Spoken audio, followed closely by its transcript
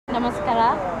ನಮಸ್ಕಾರ.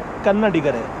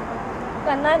 ಕನ್ನಡಿಗರೇ,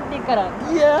 ಕನ್ನಡಿಗರ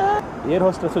air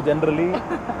hostess generally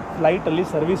ಫ್ಲೈಟಲ್ಲಿ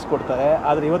service ಕೊಡ್ತಾರೆ.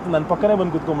 ಆದರೆ ಇವತ್ತು ನನ್ನ ಪಕ್ಕನೇ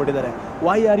ಬಂದು ಕೂತ್ಕೊಂಡ್ಬಿಟ್ಟಿದ್ದಾರೆ.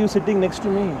 Why are you sitting next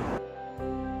to me?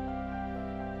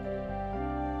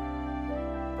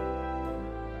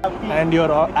 And you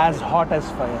are as hot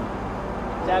as fire.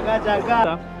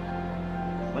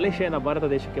 ಮಲೇಷಿಯಾನ Bharat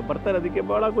ದೇಶಕ್ಕೆ ಬರ್ತಾ ಇರೋದಕ್ಕೆ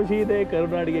ಬಹಳ ಖುಷಿ ಇದೆ.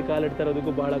 ಕರುನಾಡಿಗೆ ಕಾಲಿಡ್ತಾ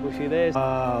ಇರೋದಕ್ಕೂ ಬಹಳ ಖುಷಿ ಇದೆ.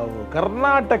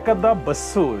 ಕರ್ನಾಟಕದ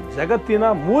ಬಸ್ಸು ಜಗತ್ತಿನ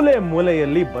ಮೂಲೆ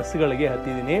ಮೂಲೆಯಲ್ಲಿ ಬಸ್ಗಳಿಗೆ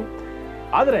ಹತ್ತಿದ್ದೀನಿ.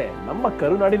 ಆದರೆ ನಮ್ಮ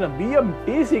ಕರುನಾಡಿನ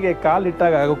BMTCಗೆ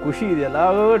ಕಾಲಿಟ್ಟಾಗ ಆಗೋ ಖುಷಿ ಇದೆಯಲ್ಲ,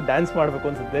 ಡ್ಯಾನ್ಸ್ ಮಾಡಬೇಕು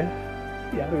ಅನ್ಸುತ್ತೆ.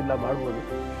 ಯಾರು ಇಲ್ಲ, ಮಾಡ್ಬೋದು.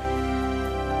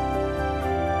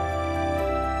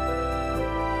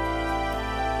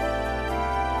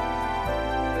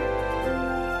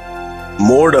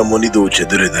 ಮೋಡ ಮುನಿದು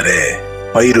ಚೆದುರಿದರೆ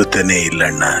ಪೈರುತ್ತನೆ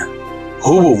ಇಲ್ಲಣ್ಣ,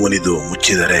 ಹೂವು ಮುನಿದು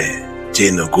ಮುಚ್ಚಿದರೆ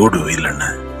ಜೇನುಗೂಡು ಇಲ್ಲಣ್ಣ.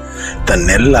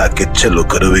 ತನ್ನೆಲ್ಲ ಕೆಚ್ಚಲು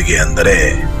ಕರುವಿಗೆ ಅಂದರೆ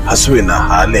ಹಸುವಿನ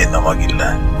ಹಾಲೇ ನಮಗಿಲ್ಲ.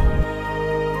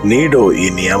 ನೀಡೋ ಈ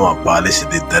ನಿಯಮ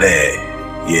ಪಾಲಿಸದಿದ್ದರೆ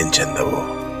ಏನ್ ಚಂದವು.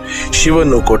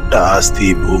 ಶಿವನು ಕೊಟ್ಟ ಆಸ್ತಿ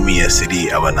ಭೂಮಿಯ ಸಿರಿ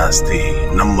ಅವನಾಸ್ತಿ,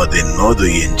 ನಮ್ಮದೆನ್ನೋದು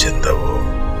ಏನ್ ಚಂದವು.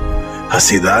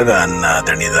 ಹಸಿದಾಗ ಅನ್ನ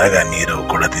ದಣಿದಾಗ ನೀರು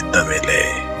ಕೊಡದಿದ್ದ ಮೇಲೆ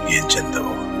ಏನ್ ಚಂದವು.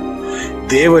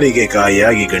 ದೇವರಿಗೆ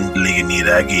ಕಾಯಾಗಿ ಗಂಟಲಿಗೆ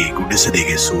ನೀರಾಗಿ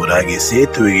ಗುಡಿಸಲಿಗೆ ಸೂರಾಗಿ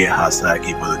ಸೇತುವೆಗೆ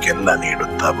ಹಾಸಾಗಿ ಬದುಕೆಲ್ಲ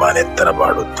ನೀಡುತ್ತಾ ಬಾನೆತ್ತರ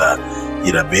ಬಾಡುತ್ತಾ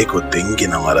ಇರಬೇಕು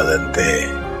ತೆಂಗಿನ ಮರದಂತೆ.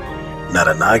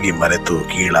 ನರನಾಗಿ ಮರೆತು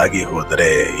ಕೀಳಾಗಿ ಹೋದರೆ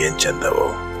ಏನ್ ಚಂದವು.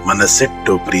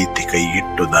 ಮನಸ್ಸೆಟ್ಟು ಪ್ರೀತಿ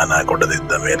ಕೈಯಿಟ್ಟು ದಾನ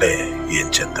ಕೊಡದಿದ್ದ ಮೇಲೆ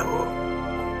ಏನ್ ಚಂದವು.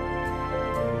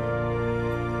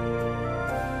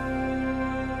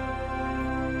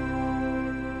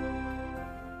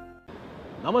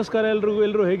 ನಮಸ್ಕಾರ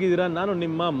ಎಲ್ಲರೂ ಹೇಗಿದ್ದೀರಾ? ನಾನು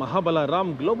ನಿಮ್ಮ ಮಹಾಬಲ ರಾಮ್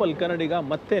ಗ್ಲೋಬಲ್ ಕನ್ನಡಿಗ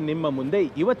ಮತ್ತೆ ನಿಮ್ಮ ಮುಂದೆ.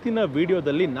 ಇವತ್ತಿನ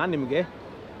ವಿಡಿಯೋದಲ್ಲಿ ನಾನು ನಿಮಗೆ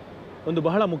ಒಂದು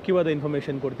ಬಹಳ ಮುಖ್ಯವಾದ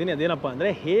ಇನ್ಫಾರ್ಮೇಷನ್ ಕೊಡ್ತೀನಿ. ಅದೇನಪ್ಪ ಅಂದರೆ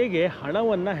ಹೇಗೆ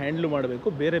ಹಣವನ್ನು ಹ್ಯಾಂಡ್ಲ್ ಮಾಡಬೇಕು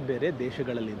ಬೇರೆ ಬೇರೆ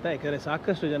ದೇಶಗಳಲ್ಲಿ ಅಂತ. ಯಾಕೆಂದರೆ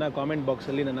ಸಾಕಷ್ಟು ಜನ ಕಾಮೆಂಟ್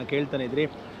ಬಾಕ್ಸಲ್ಲಿ ನನ್ನ ಕೇಳ್ತಾನೆ ಇದ್ರಿ,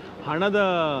 ಹಣದ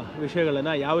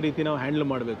ವಿಷಯಗಳನ್ನು ಯಾವ ರೀತಿ ನಾವು ಹ್ಯಾಂಡ್ಲ್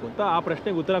ಮಾಡಬೇಕು ಅಂತ. ಆ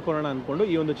ಪ್ರಶ್ನೆಗೆ ಉತ್ತರ ಕೊಡೋಣ ಅಂದ್ಕೊಂಡು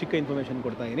ಈ ಒಂದು ಚಿಕ್ಕ ಇನ್ಫಾರ್ಮೇಷನ್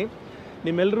ಕೊಡ್ತಾಯಿದ್ದೀನಿ.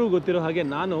 ನಿಮ್ಮೆಲ್ಲರೂ ಗೊತ್ತಿರೋ ಹಾಗೆ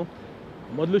ನಾನು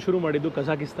ಮೊದಲು ಶುರು ಮಾಡಿದ್ದು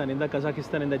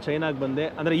ಕಜಾಕಿಸ್ತಾನಿಂದ ಚೈನಾಗೆ ಬಂದೆ.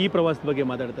 ಅಂದರೆ ಈ ಪ್ರವಾಸದ ಬಗ್ಗೆ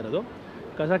ಮಾತಾಡ್ತಾ ಇರೋದು.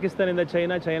 ಕಜಾಕಿಸ್ತಾನಿಂದ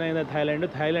ಚೈನಾ, ಚೈನಾದಿಂದ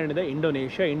ಥೈಲ್ಯಾಂಡಿಂದ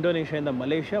ಇಂಡೋನೇಷ್ಯಾದಿಂದ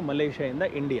ಮಲೇಷ್ಯಾದಿಂದ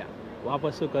ಇಂಡಿಯಾ,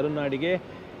 ವಾಪಸ್ಸು ಕರುನಾಡಿಗೆ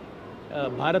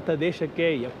ಭಾರತ ದೇಶಕ್ಕೆ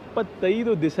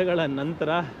 75 ದಿವಸಗಳ ನಂತರ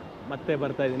ಮತ್ತೆ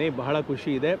ಬರ್ತಾಯಿದ್ದೀನಿ. ಬಹಳ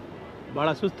ಖುಷಿ ಇದೆ, ಭಾಳ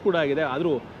ಸುಸ್ತು ಕೂಡ ಆಗಿದೆ.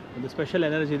 ಆದರೂ ಒಂದು ಸ್ಪೆಷಲ್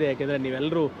ಎನರ್ಜಿ ಇದೆ. ಯಾಕೆಂದರೆ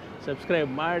ನೀವೆಲ್ಲರೂ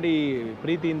ಸಬ್ಸ್ಕ್ರೈಬ್ ಮಾಡಿ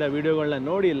ಪ್ರೀತಿಯಿಂದ ವೀಡಿಯೋಗಳನ್ನ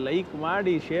ನೋಡಿ ಲೈಕ್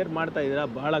ಮಾಡಿ ಶೇರ್ ಮಾಡ್ತಾ ಇದ್ದೀರಾ.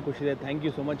 ಬಹಳ ಖುಷಿ ಇದೆ. Thank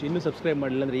you so much. ಇನ್ನೂ ಸಬ್ಸ್ಕ್ರೈಬ್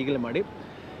ಮಾಡಿಲ್ಲ ಅಂದರೆ ಈಗಲೇ ಮಾಡಿ.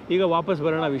 ಈಗ ವಾಪಸ್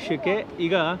ಬರೋಣ ವಿಷಯಕ್ಕೆ.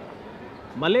 ಈಗ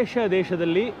ಮಲೇಷ್ಯಾ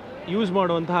ದೇಶದಲ್ಲಿ ಯೂಸ್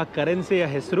ಮಾಡುವಂತಹ ಕರೆನ್ಸಿಯ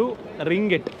ಹೆಸರು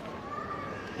ರಿಂಗೆಟ್.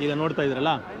 ಈಗ ನೋಡ್ತಾ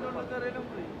ಇದ್ದೀರಲ್ಲ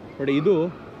ನೋಡಿ, ಇದು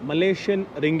ಮಲೇಷಿಯನ್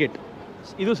ರಿಂಗೆಟ್.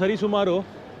 ಇದು ಸರಿಸುಮಾರು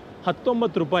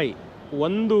 19 ರೂಪಾಯಿ.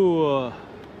 ಒಂದು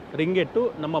ರಿಂಗೆಟ್ಟು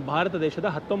ನಮ್ಮ ಭಾರತ ದೇಶದ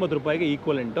 19 ರೂಪಾಯಿಗೆ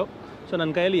ಈಕ್ವಲೆಂಟು. ಸೊ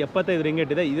ನನ್ನ ಕೈಯಲ್ಲಿ 75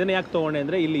 ರಿಂಗೆಟ್ ಇದೆ. ಇದನ್ನು ಯಾಕೆ ತೊಗೊಂಡೆ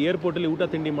ಅಂದರೆ ಇಲ್ಲಿ ಏರ್ಪೋರ್ಟಲ್ಲಿ ಊಟ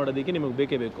ತಿಂಡಿ ಮಾಡೋದಕ್ಕೆ ನಿಮಗೆ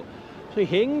ಬೇಕೇ ಬೇಕು. ಸೊ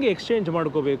ಹೆಂಗೆ ಎಕ್ಸ್ಚೇಂಜ್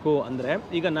ಮಾಡ್ಕೋಬೇಕು ಅಂದರೆ,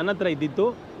 ಈಗ ನನ್ನ ಹತ್ರ ಇದ್ದಿತ್ತು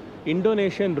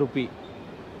ಇಂಡೋನೇಷಿಯನ್ ರುಪಿ,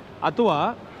 ಅಥವಾ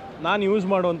ನಾನು ಯೂಸ್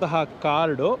ಮಾಡುವಂತಹ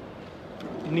ಕಾರ್ಡು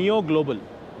ನಿಯೋ ಗ್ಲೋಬಲ್.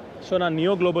 ಸೊ ನಾನು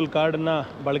ನಿಯೋ ಗ್ಲೋಬಲ್ ಕಾರ್ಡನ್ನು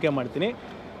ಬಳಕೆ ಮಾಡ್ತೀನಿ.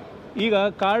 ಈಗ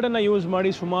ಕಾರ್ಡನ್ನು ಯೂಸ್ ಮಾಡಿ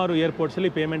ಸುಮಾರು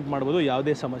ಏರ್ಪೋರ್ಟ್ಸಲ್ಲಿ ಪೇಮೆಂಟ್ ಮಾಡ್ಬೋದು,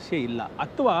 ಯಾವುದೇ ಸಮಸ್ಯೆ ಇಲ್ಲ.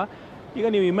 ಅಥವಾ ಈಗ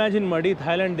ನೀವು ಇಮ್ಯಾಜಿನ್ ಮಾಡಿ,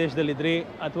 ಥೈಲ್ಯಾಂಡ್ ದೇಶದಲ್ಲಿದ್ರಿ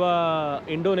ಅಥವಾ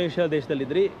ಇಂಡೋನೇಷ್ಯಾ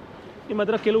ದೇಶದಲ್ಲಿದ್ರಿ, ನಿಮ್ಮ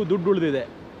ಹತ್ರ ಕೆಲವು ದುಡ್ಡು ಉಳಿದಿದೆ,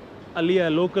 ಅಲ್ಲಿಯ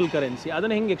ಲೋಕಲ್ ಕರೆನ್ಸಿ.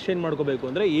 ಅದನ್ನು ಹೆಂಗೆ ಎಕ್ಸ್ಚೇಂಜ್ ಮಾಡ್ಕೋಬೇಕು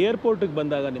ಅಂದರೆ, ಏರ್ಪೋರ್ಟಿಗೆ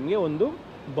ಬಂದಾಗ ನಿಮಗೆ ಒಂದು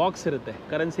ಬಾಕ್ಸ್ ಇರುತ್ತೆ,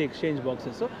 ಕರೆನ್ಸಿ ಎಕ್ಸ್ಚೇಂಜ್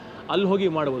ಬಾಕ್ಸಸ್ಸು, ಅಲ್ಲಿ ಹೋಗಿ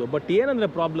ಮಾಡ್ಬೋದು. ಬಟ್ ಏನಂದರೆ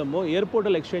ಪ್ರಾಬ್ಲಮ್ಮು,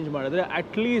 ಏರ್ಪೋರ್ಟಲ್ಲಿ ಎಕ್ಸ್ಚೇಂಜ್ ಮಾಡಿದ್ರೆ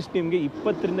ಅಟ್ಲೀಸ್ಟ್ ನಿಮಗೆ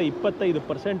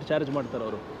 20-25% ಚಾರ್ಜ್ ಮಾಡ್ತಾರೆ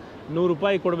ಅವರು. 100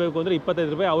 ರೂಪಾಯಿ ಕೊಡಬೇಕು ಅಂದರೆ 25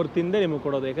 ರೂಪಾಯಿ ಅವ್ರು ತಿಂದೇ ನಿಮಗೆ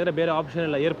ಕೊಡೋದು. ಯಾಕಂದರೆ ಬೇರೆ ಆಪ್ಷನ್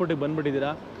ಇಲ್ಲ. ಏರ್ಪೋರ್ಟಿಗೆ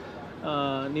ಬಂದುಬಿಟ್ಟಿದ್ದೀರಾ,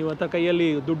 ನೀವು ಹತ್ರ ಕೈಯಲ್ಲಿ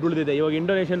ದುಡ್ಡು ಉಳಿದಿದೆ. ಇವಾಗ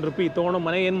ಇಂಡೋನೇಷಿಯನ್ ರುಪಿ ತೊಗೊಂಡು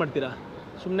ಮನೆಗೆ ಏನು ಮಾಡ್ತೀರಾ?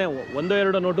 ಸುಮ್ಮನೆ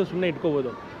 1-2 ನೋಟು ಸುಮ್ಮನೆ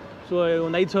ಇಟ್ಕೋಬೋದು. ಸೊ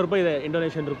ಒಂದು 500 ರೂಪಾಯಿ ಇದೆ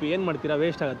ಇಂಡೋನೇಷಿಯನ್ ರುಪಿ, ಏನು ಮಾಡ್ತೀರಾ?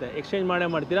 ವೇಸ್ಟ್ ಆಗುತ್ತೆ. ಎಕ್ಸ್ಚೇಂಜ್ ಮಾಡೇ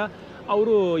ಮಾಡ್ತೀರಾ,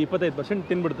 ಅವರು 25%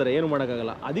 ತಿನ್ಬಿಡ್ತಾರೆ, ಏನು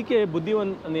ಮಾಡೋಕ್ಕಾಗಲ್ಲ. ಅದಕ್ಕೆ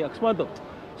ಅಕಸ್ಮಾತ್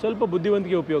ಸ್ವಲ್ಪ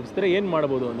ಬುದ್ಧಿವಂತಿಕೆ ಉಪಯೋಗಿಸ್ತಾರೆ. ಏನು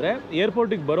ಮಾಡ್ಬೋದು ಅಂದರೆ,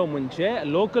 ಏರ್ಪೋರ್ಟಿಗೆ ಬರೋ ಮುಂಚೆ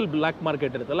ಲೋಕಲ್ ಬ್ಲ್ಯಾಕ್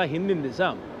ಮಾರ್ಕೆಟ್ ಇರುತ್ತಲ್ಲ, ಹಿಂದಿನ ದಿವಸ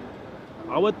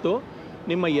ಅವತ್ತು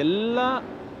ನಿಮ್ಮ ಎಲ್ಲ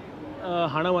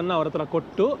ಹಣವನ್ನು ಅವ್ರ ಹತ್ರ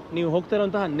ಕೊಟ್ಟು, ನೀವು ಹೋಗ್ತಾ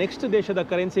ಇರೋಂತಹ ನೆಕ್ಸ್ಟ್ ದೇಶದ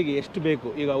ಕರೆನ್ಸಿಗೆ ಎಷ್ಟು ಬೇಕು,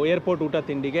 ಈಗ ಏರ್ಪೋರ್ಟ್ ಊಟ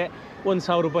ತಿಂಡಿಗೆ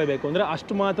 1000 ರೂಪಾಯಿ ಬೇಕು ಅಂದರೆ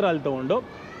ಅಷ್ಟು ಮಾತ್ರ ಅಲ್ಲಿ ತೊಗೊಂಡು,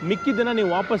 ಮಿಕ್ಕಿದ್ದನ್ನು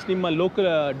ನೀವು ವಾಪಸ್ ನಿಮ್ಮ ಲೋಕಲ್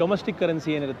ಡೊಮೆಸ್ಟಿಕ್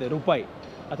ಕರೆನ್ಸಿ ಏನಿರುತ್ತೆ, ರೂಪಾಯಿ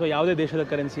ಅಥವಾ ಯಾವುದೇ ದೇಶದ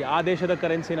ಕರೆನ್ಸಿ, ಆ ದೇಶದ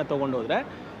ಕರೆನ್ಸಿನ ತೊಗೊಂಡೋದ್ರೆ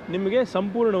ನಿಮಗೆ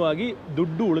ಸಂಪೂರ್ಣವಾಗಿ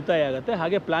ದುಡ್ಡು ಉಳಿತಾಯ ಆಗುತ್ತೆ.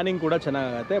 ಹಾಗೆ ಪ್ಲ್ಯಾನಿಂಗ್ ಕೂಡ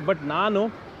ಚೆನ್ನಾಗಾಗುತ್ತೆ. ಬಟ್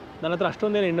ನನ್ನ ಹತ್ರ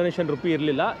ಅಷ್ಟೊಂದೇನು ಇಂಡೋನೇಷಿಯನ್ ರುಪಿ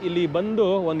ಇರಲಿಲ್ಲ. ಇಲ್ಲಿ ಬಂದು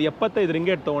ಒಂದು 75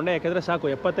 ರಿಂಗೆಟ್ ತೊಗೊಂಡೆ. ಯಾಕೆಂದರೆ ಸಾಕು,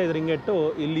 75 ರಿಂಗೆಟ್ಟು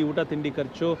ಇಲ್ಲಿ ಊಟ ತಿಂಡಿ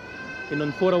ಖರ್ಚು,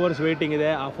 ಇನ್ನೊಂದು 4 ಅವರ್ಸ್ ವೆಯ್ಟಿಂಗ್ ಇದೆ,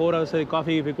 ಆ 4 ಅವರ್ಸಲ್ಲಿ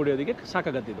ಕಾಫಿ ಕುಡಿಯೋದಕ್ಕೆ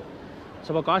ಸಾಕಾಗತ್ತಿದ್ದು.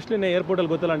 ಸ್ವಲ್ಪ ಕಾಸ್ಟ್ಲಿನೇ.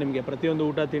 ಏರ್ಪೋರ್ಟಲ್ಲಿ ಗೊತ್ತಲ್ಲ ನಿಮಗೆ, ಪ್ರತಿಯೊಂದು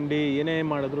ಊಟ ತಿಂಡಿ ಏನೇ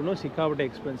ಮಾಡಿದ್ರೂ ಸಿಕ್ಕಾಪಟ್ಟೆ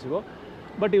ಎಕ್ಸ್ಪೆನ್ಸಿವು.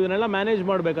 ಬಟ್ ಇವನ್ನೆಲ್ಲ ಮ್ಯಾನೇಜ್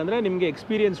ಮಾಡಬೇಕಂದ್ರೆ ನಿಮಗೆ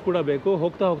ಎಕ್ಸ್ಪೀರಿಯನ್ಸ್ ಕೂಡ ಬೇಕು.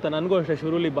 ಹೋಗ್ತಾ ನನಗೂ ಅಷ್ಟೇ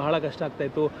ಶುರುಲಿ ಬಹಳ ಕಷ್ಟ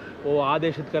ಆಗ್ತಾಯಿತ್ತು. ಆ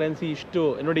ದೇಶದ ಕರೆನ್ಸಿ ಇಷ್ಟು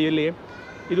ನೋಡಿ, ಇಲ್ಲಿ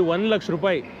ಇದು 1 ಲಕ್ಷ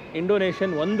ರೂಪಾಯಿ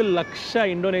ಇಂಡೋನೇಷಿಯನ್, 1 ಲಕ್ಷ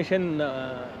ಇಂಡೋನೇಷಿಯನ್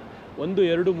 1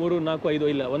 2 3 4 5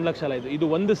 ಇಲ್ಲ 1 ಲಕ್ಷ ಅಲ್ಲ, ಇದು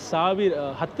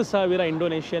 10,000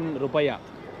 ಇಂಡೋನೇಷಿಯನ್ ರೂಪಾಯಿ.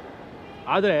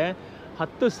 ಆದರೆ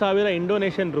 10,000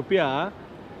 ಇಂಡೋನೇಷಿಯನ್ ರೂಪಾಯಿ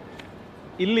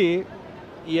ಇಲ್ಲಿ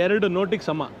 2 ನೋಟಿಗೆ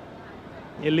ಸಮ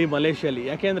ಇಲ್ಲಿ ಮಲೇಷ್ಯಲ್ಲಿ.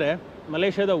 ಯಾಕೆಂದರೆ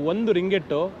ಮಲೇಷ್ಯಾದ 1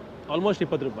 ರಿಂಗೆಟ್ಟು ಆಲ್ಮೋಸ್ಟ್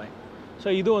 20 ರೂಪಾಯಿ. ಸೊ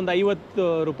ಇದು ಒಂದು 50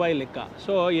 ರೂಪಾಯಿ ಲೆಕ್ಕ.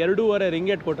 ಸೊ 2.5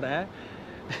 ರಿಂಗೆಟ್ ಕೊಟ್ಟರೆ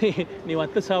ನೀವು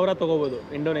 10,000 ತೊಗೋಬೋದು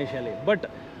ಇಂಡೋನೇಷ್ಯಲ್ಲಿ. ಬಟ್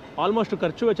ಆಲ್ಮೋಸ್ಟ್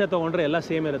ಖರ್ಚು ವೆಚ್ಚ ತೊಗೊಂಡ್ರೆ ಎಲ್ಲ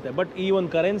ಸೇಮ್ ಇರುತ್ತೆ. ಬಟ್ ಈ ಒಂದು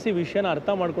ಕರೆನ್ಸಿ ವಿಷಯನ ಅರ್ಥ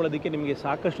ಮಾಡ್ಕೊಳ್ಳೋದಕ್ಕೆ ನಿಮಗೆ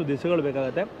ಸಾಕಷ್ಟು ದಿವಸಗಳು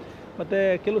ಬೇಕಾಗುತ್ತೆ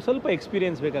ಮತ್ತು ಸ್ವಲ್ಪ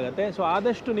ಎಕ್ಸ್ಪೀರಿಯೆನ್ಸ್ ಬೇಕಾಗುತ್ತೆ. ಸೊ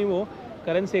ಆದಷ್ಟು ನೀವು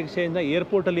ಕರೆನ್ಸಿ ಎಕ್ಸ್ಚೇಂಜ್ನ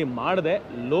ಏರ್ಪೋರ್ಟಲ್ಲಿ ಮಾಡದೆ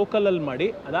ಲೋಕಲಲ್ಲಿ ಮಾಡಿ.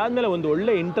 ಅದಾದಮೇಲೆ ಒಂದು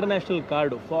ಒಳ್ಳೆ ಇಂಟರ್ನ್ಯಾಷನಲ್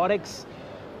ಕಾರ್ಡು, ಫಾರೆಕ್ಸ್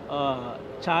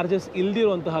ಚಾರ್ಜಸ್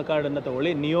ಇಲ್ದಿರುವಂತಹ ಕಾರ್ಡನ್ನು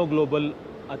ತೊಗೊಳ್ಳಿ. ನಿಯೋ ಗ್ಲೋಬಲ್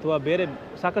ಅಥವಾ ಬೇರೆ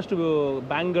ಸಾಕಷ್ಟು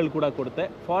ಬ್ಯಾಂಕ್ಗಳು ಕೂಡ ಕೊಡುತ್ತೆ.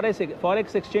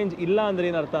 ಫಾರೆಕ್ಸ್ ಎಕ್ಸ್ಚೇಂಜ್ ಇಲ್ಲ ಅಂದರೆ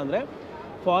ಏನರ್ಥ ಅಂದರೆ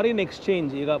ಫಾರಿನ್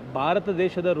ಎಕ್ಸ್ಚೇಂಜ್. ಈಗ ಭಾರತ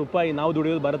ದೇಶದ ರೂಪಾಯಿ, ನಾವು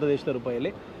ದುಡಿಯೋದು ಭಾರತ ದೇಶದ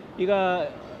ರೂಪಾಯಲ್ಲಿ. ಈಗ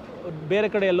ಬೇರೆ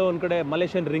ಕಡೆ ಎಲ್ಲೋ ಒಂದು ಕಡೆ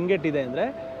ಮಲೇಷಿಯನ್ ರಿಂಗೆಟ್ ಇದೆ ಅಂದರೆ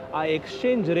ಆ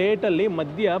ಎಕ್ಸ್ಚೇಂಜ್ ರೇಟಲ್ಲಿ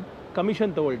ಮಧ್ಯ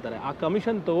ಕಮಿಷನ್ ತೊಗೊಳ್ತಾರೆ. ಆ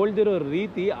ಕಮಿಷನ್ ತೊಗೊಳ್ದಿರೋ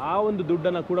ರೀತಿ ಆ ಒಂದು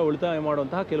ದುಡ್ಡನ್ನು ಕೂಡ ಉಳಿತಾಯ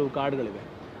ಮಾಡುವಂತಹ ಕೆಲವು ಕಾರ್ಡ್ಗಳಿವೆ.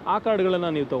 ಆ ಕಾರ್ಡ್ಗಳನ್ನು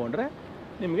ನೀವು ತೊಗೊಂಡ್ರೆ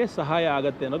ನಿಮಗೆ ಸಹಾಯ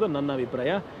ಆಗುತ್ತೆ ಅನ್ನೋದು ನನ್ನ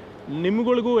ಅಭಿಪ್ರಾಯ.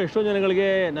 ನಿಮ್ಗಳಿಗೂ ಎಷ್ಟೋ ಜನಗಳಿಗೆ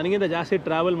ನನಗಿಂತ ಜಾಸ್ತಿ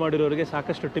ಟ್ರಾವೆಲ್ ಮಾಡಿರೋರಿಗೆ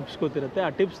ಸಾಕಷ್ಟು ಟಿಪ್ಸ್ ಗೊತ್ತಿರುತ್ತೆ. ಆ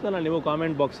ಟಿಪ್ಸ್ನ ನೀವು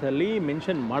ಕಾಮೆಂಟ್ ಬಾಕ್ಸಲ್ಲಿ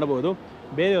ಮೆನ್ಷನ್ ಮಾಡ್ಬೋದು,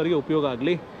 ಬೇರೆಯವರಿಗೆ ಉಪಯೋಗ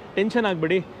ಆಗಲಿ. ಟೆನ್ಷನ್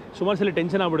ಆಗಬೇಡಿ. ಸುಮಾರು ಸಲ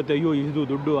ಟೆನ್ಷನ್ ಆಗಿಬಿಡುತ್ತೆ, ಅಯ್ಯೋ ಇದು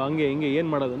ದುಡ್ಡು ಹಂಗೆ ಹಿಂಗೆ ಏನು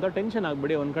ಮಾಡೋದು ಅಂತ. ಟೆನ್ಷನ್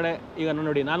ಆಗಬೇಡಿ. ಒಂದು ಕಡೆ ಈಗ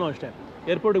ನೋಡಿ, ನಾನು ಅಷ್ಟೇ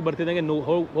ಏರ್ಪೋರ್ಟಿಗೆ ಬರ್ತಿದ್ದಂಗೆ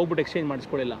ಹೋಗ್ಬಿಟ್ಟು ಎಕ್ಸ್ಚೇಂಜ್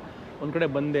ಮಾಡಿಸ್ಕೊಳ್ಳಿಲ್ಲ. ಒಂದು ಕಡೆ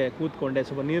ಬಂದೆ, ಕೂತ್ಕೊಂಡೆ,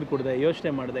 ಸ್ವಲ್ಪ ನೀರು ಕುಡಿದೆ,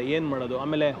 ಯೋಚನೆ ಮಾಡಿದೆ ಏನು ಮಾಡೋದು.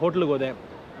 ಆಮೇಲೆ ಹೋಟ್ಲಿಗೆ ಹೋದೆ,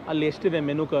 ಅಲ್ಲಿ ಎಷ್ಟಿದೆ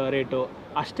ಮೆನು ರೇಟು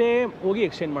ಅಷ್ಟೇ ಹೋಗಿ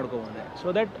ಎಕ್ಸ್ಚೇಂಜ್ ಮಾಡ್ಕೊಬಂದೆ. ಸೊ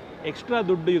ದಟ್ ಎಕ್ಸ್ಟ್ರಾ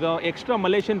ದುಡ್ಡು, ಈಗ ಎಕ್ಸ್ಟ್ರಾ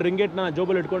ಮಲೇಷಿಯನ್ ರಿಂಗೆಟ್ನ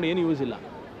ಜೋಬಲ್ಲಿ ಇಟ್ಕೊಂಡು ಏನು ಯೂಸ್ ಇಲ್ಲ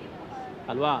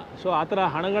ಅಲ್ವಾ. ಸೊ ಆ ಥರ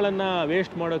ಹಣಗಳನ್ನು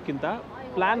ವೇಸ್ಟ್ ಮಾಡೋಕ್ಕಿಂತ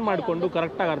ಪ್ಲ್ಯಾನ್ ಮಾಡಿಕೊಂಡು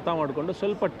ಕರೆಕ್ಟಾಗಿ ಅರ್ಥ ಮಾಡಿಕೊಂಡು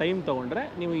ಸ್ವಲ್ಪ ಟೈಮ್ ತೊಗೊಂಡ್ರೆ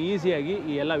ನೀವು ಈಸಿಯಾಗಿ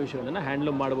ಈ ಎಲ್ಲ ವಿಷಯಗಳನ್ನು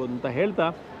ಹ್ಯಾಂಡ್ಲ್ ಮಾಡ್ಬೋದು ಅಂತ ಹೇಳ್ತಾ,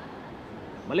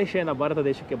 ಮಲೇಷ್ಯಾನ ಭಾರತ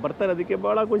ದೇಶಕ್ಕೆ ಬರ್ತಾ ಇರೋದಕ್ಕೆ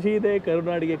ಭಾಳ ಖುಷಿ ಇದೆ.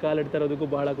 ಕರುನಾಡಿಗೆ ಕಾಲಿಡ್ತಾ ಇರೋದಕ್ಕೂ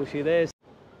ಭಾಳ ಖುಷಿ ಇದೆ.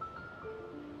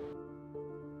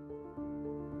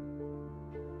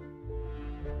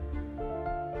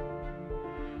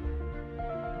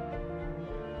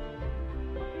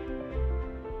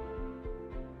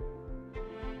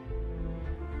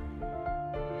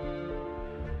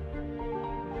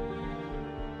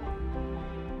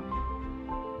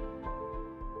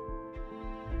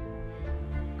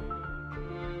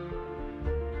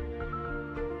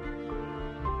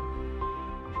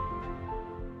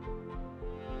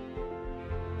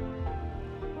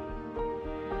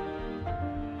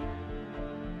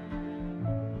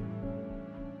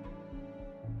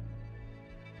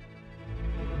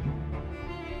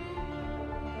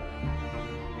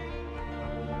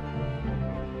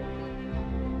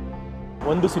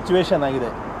 ಒಂದು ಸಿಚುವೇಶನ್ ಆಗಿದೆ.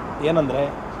 ಏನಂದರೆ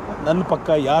ನನ್ನ ಪಕ್ಕ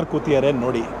ಯಾರು ಕೂತಿದ್ದಾರೆ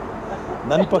ನೋಡಿ.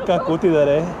 ನನ್ನ ಪಕ್ಕ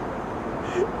ಕೂತಿದ್ದಾರೆ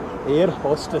ಏರ್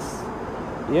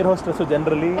ಹೋಸ್ಟೆಸ್ಸು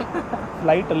ಜನರಲಿ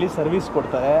ಫ್ಲೈಟಲ್ಲಿ ಸರ್ವಿಸ್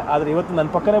ಕೊಡ್ತಾರೆ. ಆದರೆ ಇವತ್ತು ನನ್ನ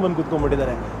ಪಕ್ಕನೇ ಬಂದು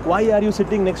ಕೂತ್ಕೊಂಡ್ಬಿಟ್ಟಿದ್ದಾರೆ. Why are you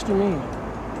sitting next to me?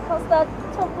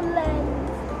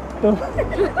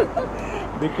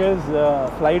 Because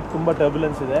flight ತುಂಬ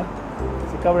ಟರ್ಬುಲೆನ್ಸ್ ಇದೆ.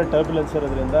 ಸಿಕ್ಕಾಪಟ್ಟೆ ಟರ್ಬುಲೆನ್ಸ್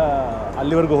ಇರೋದ್ರಿಂದ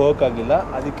ಅಲ್ಲಿವರೆಗೂ ಹೋಗೋಕ್ಕಾಗಲಿಲ್ಲ.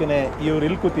 ಅದಕ್ಕೇ ಇವ್ರು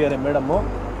ಇಲ್ಲಿ ಕೂತಿದ್ದಾರೆ ಮೇಡಮ್ಮು,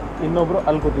 ಇನ್ನೊಬ್ಬರು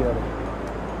ಅಲ್ಲಿ ಕೂತಿದ್ದಾರೆ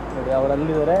ನೋಡಿ. ಅವ್ರು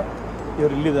ಅಲ್ಲಿದ್ದಾರೆ,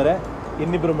 ಇವ್ರು ಇಲ್ಲಿದ್ದಾರೆ,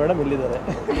 ಇನ್ನಿಬ್ಬರು ಮೇಡಮ್ ಇಲ್ಲಿದ್ದಾರೆ.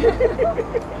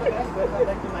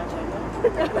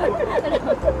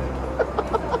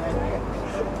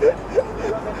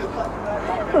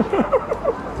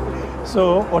 So,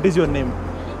 what is your name?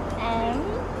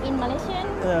 In Malaysian,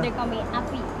 they call me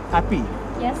Api. Api?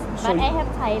 Yes, So but I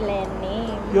have Thailand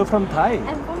name. You're from Thai?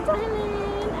 I'm from Thailand.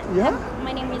 Yeah?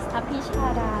 My name is Api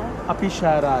Sharat. Api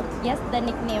Sharat. Yes, the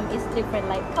nickname is different.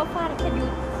 Like Khafang, can you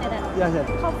say that? Yeah, yeah.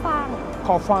 Khafang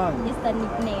Khafang. is the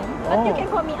nickname. But you can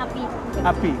call me Api.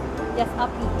 Api. Yes,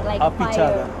 Api, like Api fire.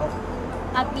 Sharat.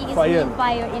 Api is Fire. mean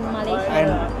fire in Malaysia.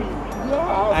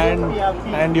 And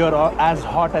and you're as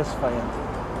hot as fire.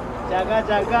 Jaga.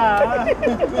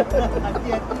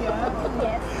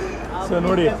 Yes. So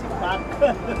ನೋಡಿ,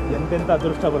 ಎಂತೆಂಥ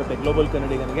ಅದೃಷ್ಟ ಬರುತ್ತೆ global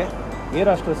ಕನ್ನಡಿಗನಿಗೆ. Air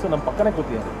hostess ನಮ್ಮ ಪಕ್ಕನೇ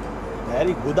ಕೂತಿದ್ದಾರೆ.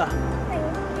 Very good.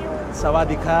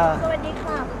 ಸವಾದಿಖಾ,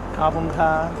 Sawadika. ಕಾಬುಂಖಾ,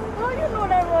 Oh, you know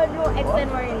that word. Your accent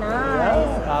very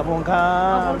nice. ಕಾಬುಂಖಾ.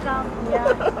 Yeah.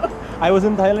 I was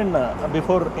in Thailand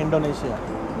before Indonesia.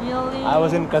 Really? I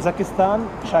was in Kazakhstan,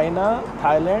 China,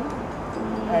 Thailand,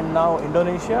 and now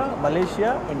Indonesia,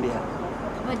 Malaysia, India.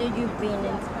 Where did you been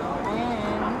in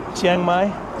Thailand? Chiang Mai.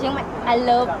 Chiang Mai. I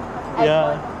love. Yeah.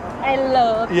 I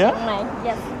love Yeah? Chiang Mai.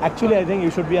 Yes. Actually, I think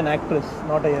you should be an actress,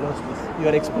 not a air hostess.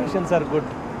 Your expressions are good.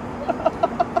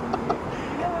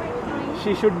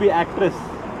 She should be actress.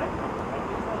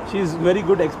 She's very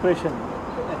good expression.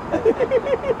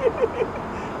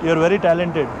 You're very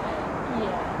talented.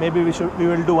 Yeah. Maybe we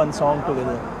will do one song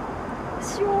together.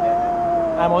 Sure.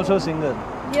 I'm also a singer.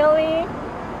 Really?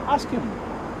 Ask him.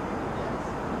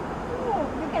 Oh,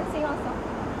 you can sing also.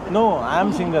 No, I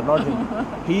am singer, not him.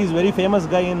 He is very famous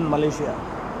guy in Malaysia.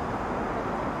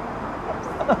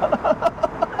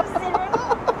 Serious?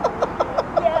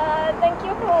 Yeah, thank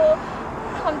you for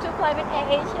come to fly with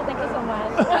airasia. Thank you so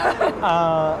much.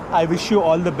 I wish you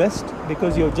all the best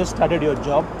because you have just started your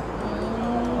job.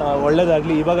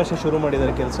 ಒಳ್ಳೆಯದಾಗಲಿ, ಇವಾಗಷ್ಟೇ ಶುರು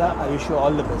ಮಾಡಿದ್ದಾರೆ ಕೆಲಸ. I wish you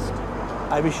all the best.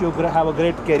 I wish you have a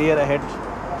great career ahead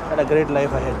and a great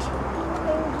life ahead.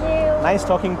 Thank you. Nice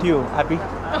talking to you. Happy?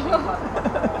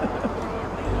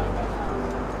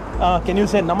 Can you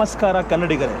say Namaskara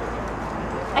Kannadigare?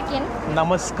 Again.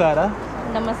 Namaskara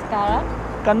Namaskara.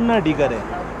 Kannadigare.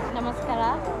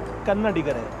 Namaskara.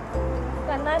 Kannadigare.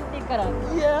 Kannadiga.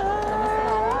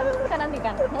 Yeah.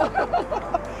 Kannadiga.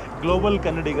 Global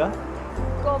Kannadiga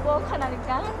Global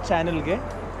Kannadiga ಚಾನೆಲ್ಗೆ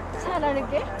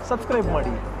ಚಾನಲ್ಗೆ subscribe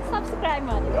ಮಾಡಿ.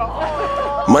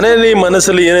 ಮನೆಯಲ್ಲಿ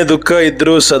ಮನಸ್ಸಲ್ಲಿ ಏನೇ ದುಃಖ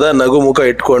ಇದ್ರೂ ಸದಾ ನಗು ಮುಖ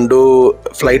ಇಟ್ಕೊಂಡು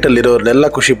ಫ್ಲೈಟಲ್ಲಿರೋರ್ನೆಲ್ಲ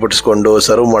ಖುಷಿ ಪಡಿಸ್ಕೊಂಡು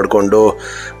ಸರ್ವ್ ಮಾಡಿಕೊಂಡು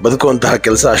ಬದುಕುವಂತಹ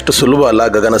ಕೆಲಸ ಅಷ್ಟು ಸುಲಭ ಅಲ್ಲ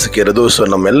ಗಗನಸಖ ಇರೋದು. ಸೊ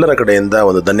ನಮ್ಮೆಲ್ಲರ ಕಡೆಯಿಂದ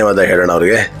ಒಂದು ಧನ್ಯವಾದ ಹೇಳೋಣ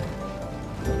ಅವ್ರಿಗೆ.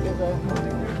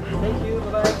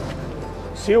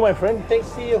 See you, my friend. Thanks,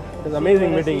 see you. It was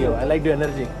amazing meeting you. I liked your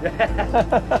energy.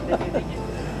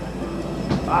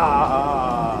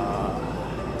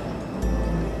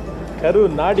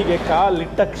 ಕರುನಾಡಿಗೆ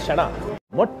ಕಾಲಿಟ್ಟ ಕ್ಷಣ,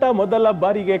 ಮೊಟ್ಟ ಮೊದಲ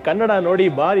ಬಾರಿಗೆ ಕನ್ನಡ ನೋಡಿ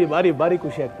ಬಾರಿ ಬಾರಿ ಬಾರಿ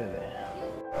ಖುಷಿ ಆಗ್ತಾ ಇದೆ.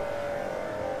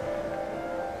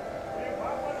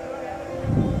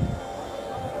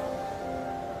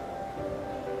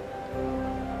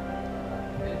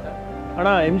 ಅಣ್ಣ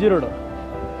MG ರೋಡು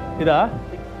ಇದಾ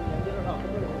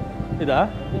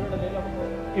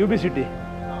UB ಸಿಟಿ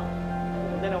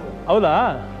ಹೌದಾ?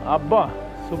 ಹಬ್ಬ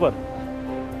ಸೂಪರ್.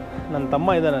 ನನ್ನ ತಮ್ಮ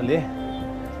ಇದ್ದಾನಲ್ಲಿ,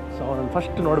 ಸೊ ಅವನನ್ನು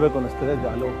ಫಸ್ಟ್ ನೋಡಬೇಕು ಅನ್ನಿಸ್ತದೆ.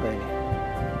 ಅಲ್ಲಿ ಹೋಗ್ತಾ ಇದ್ದೀನಿ.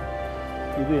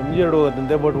 ಇದು MG ರೋಡ್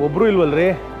ಹೋಗುತ್ತಂತೆ, ಬಟ್ ಒಬ್ಬರು ಇಲ್ವಲ್ರಿ.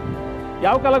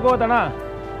 ಯಾವ ಕಾಲಕ್ಕೆ ಹೋಗುತ್ತಣ್ಣ?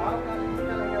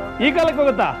 ಈ ಕಾಲಕ್ಕೆ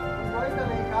ಹೋಗುತ್ತಾ?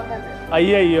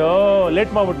 ಅಯ್ಯಯ್ಯೋ,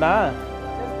 ಲೇಟ್ ಮಾಡ್ಬಿಟ್ನಾ?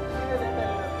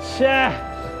 ಶೇ,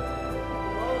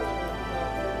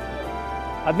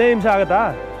 15 ನಿಮಿಷ ಆಗತ್ತಾ?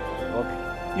 ಓಕೆ.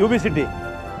 UB city.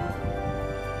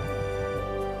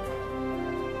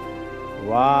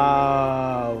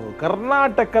 ವಾವ್,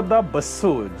 ಕರ್ನಾಟಕದ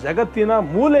ಬಸ್ಸು. ಜಗತ್ತಿನ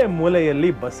ಮೂಲೆ ಮೂಲೆಯಲ್ಲಿ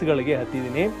ಬಸ್ಗಳಿಗೆ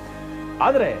ಹತ್ತಿದ್ದೀನಿ.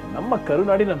 ಆದರೆ ನಮ್ಮ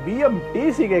ಕರುನಾಡಿನ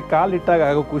BMTCಗೆ ಕಾಲಿಟ್ಟಾಗ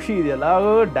ಆಗೋ ಖುಷಿ ಇದೆಯಲ್ಲ,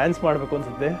 ಡ್ಯಾನ್ಸ್ ಮಾಡಬೇಕು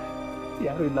ಅನ್ಸುತ್ತೆ.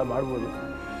 ಯಾರು ಇಲ್ಲ, ಮಾಡ್ಬೋದು.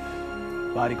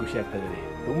 ಭಾರಿ ಖುಷಿ ಆಗ್ತದೆ,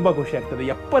 ತುಂಬ ಖುಷಿ ಆಗ್ತದೆ.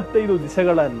 75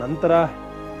 ದಿವಸಗಳ ನಂತರ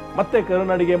ಮತ್ತೆ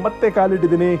ಕರುನಾಡಿಗೆ ಮತ್ತೆ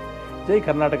ಕಾಲಿಟ್ಟಿದ್ದೀನಿ. ಜೈ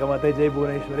ಕರ್ನಾಟಕ ಮಾತೆ, ಜೈ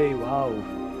ಭುವನೇಶ್ವರಿ. ವಾವ್,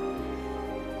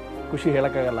 ಖುಷಿ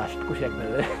ಹೇಳೋಕ್ಕಾಗಲ್ಲ, ಅಷ್ಟು ಖುಷಿ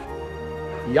ಆಗ್ತಾಯಿದೆ.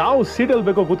 ಯಾವ ಸೀಟಲ್ಲಿ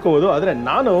ಬೇಕೋ ಕೂತ್ಕೋಬೋದು, ಆದರೆ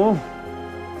ನಾನು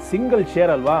ಸಿಂಗಲ್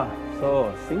ಚೇರ್ ಅಲ್ವಾ, ಸೊ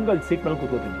ಸಿಂಗಲ್ ಸೀಟ್ ಮೇಲೆ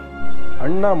ಕೂತ್ಕೋತೀನಿ.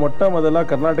 ಅಣ್ಣ ಮೊಟ್ಟ ಮೊದಲ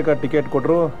ಕರ್ನಾಟಕ ಟಿಕೆಟ್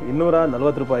ಕೊಟ್ಟರು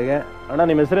 $240. ಅಣ್ಣ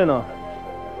ನಿಮ್ಮ ಹೆಸರೇನು?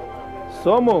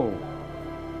 ಸೋಮು.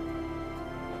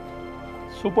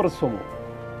 ಸೂಪರ್ ಸೋಮು.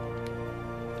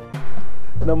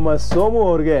 ನಮ್ಮ ಸೋಮು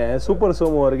ಅವ್ರಿಗೆ, ಸೂಪರ್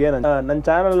ಸೋಮು ಅವ್ರಿಗೆ ನನ್ನ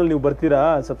ಚಾನಲಲ್ಲಿ ನೀವು ಬರ್ತೀರಾ,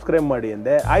 ಸಬ್ಸ್ಕ್ರೈಬ್ ಮಾಡಿ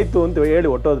ಅಂದೆ. ಆಯಿತು ಅಂತ ಹೇಳಿ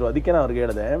ಹೊಟ್ಟೋದ್ರು. ಅದಕ್ಕೆ ನಾನು ಅವ್ರಿಗೆ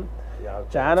ಹೇಳಿದೆ,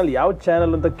 ಚಾನಲ್ ಯಾವ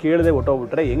ಚಾನಲ್ ಅಂತ ಕೇಳದೆ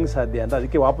ಹೊಟ್ಟೋಗ್ಬಿಟ್ರೆ ಹೆಂಗೆ ಸಾಧ್ಯ ಅಂತ.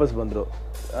 ಅದಕ್ಕೆ ವಾಪಸ್ ಬಂದರು.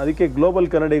 ಅದಕ್ಕೆ ಗ್ಲೋಬಲ್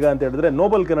ಕನ್ನಡಿಗ ಅಂತ ಹೇಳಿದ್ರೆ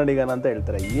ನೋಬಲ್ ಕನ್ನಡಿಗನ ಅಂತ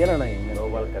ಹೇಳ್ತಾರೆ. ಏನಣ್ಣ ಹಿಂಗೆ?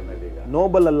 Global Kannadiga.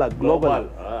 ನೋಬಲ್ ಅಲ್ಲ, ಗ್ಲೋಬಲ್.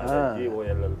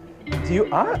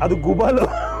 ಅದು ಗುಬಲ್.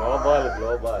 Global.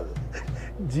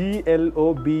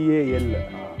 GLOBAL.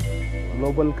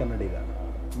 ಗ್ಲೋಬಲ್ ಕನ್ನಡಿಗ.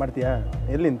 ಮಾಡ್ತೀಯಾ?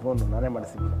 ಎಲ್ಲಿಂದ ಫೋನು? ನಾನೇ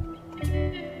ಮಾಡಿಸ್ತೀನಿ.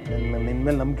 ನಿನ್ನ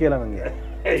ಮೇಲೆ ನಂಬಿಕೆ ಇಲ್ಲ ನನಗೆ.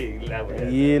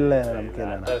 ಇಲ್ಲ,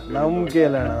 ನಂಬಿಕೆ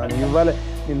ಇಲ್ಲ ಅಣ್ಣ. ನಾನು ಇವಾಗ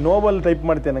ನೀನು ನೋಬಲ್ ಟೈಪ್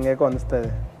ಮಾಡ್ತೀಯ, ನಂಗೆ ಯಾಕೋ ಅನಿಸ್ತಾ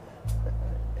ಇದೆ.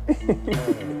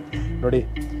 ನೋಡಿ,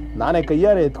 ನಾನೇ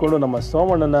ಕೈಯಾರೆ ಎತ್ಕೊಂಡು ನಮ್ಮ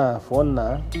ಸೋಮಣ್ಣನ ಫೋನ್ನ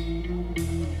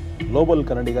ಗ್ಲೋಬಲ್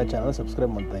ಕನ್ನಡಿಗ ಚಾನಲ್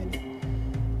ಸಬ್ಸ್ಕ್ರೈಬ್ ಮಾಡ್ತಾಯಿದ್ದೀನಿ.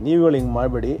 ನೀವುಗಳು ಹಿಂಗೆ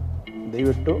ಮಾಡಬೇಡಿ,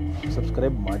 ದಯವಿಟ್ಟು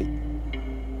ಸಬ್ಸ್ಕ್ರೈಬ್ ಮಾಡಿ.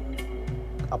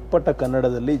 ಅಪ್ಪಟ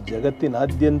ಕನ್ನಡದಲ್ಲಿ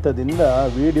ಜಗತ್ತಿನಾದ್ಯಂತದಿಂದ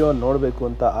ವಿಡಿಯೋ ನೋಡಬೇಕು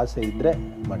ಅಂತ ಆಸೆ ಇದ್ದರೆ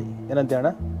ಮಾಡಿ. ಏನಂತೀಯ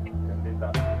ಅಣ್ಣ?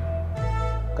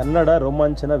 ಕನ್ನಡ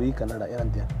ರೋಮಾಂಚನ ವಿ ಕನ್ನಡ.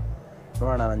 ಏನಂತೀಯ?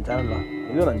 ನೋಡೋಣ, ನನ್ನ ಚಾನಲ್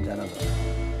ಇದು, ನನ್ನ ಚಾನಲ್.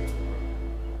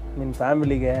 ನಿನ್ನ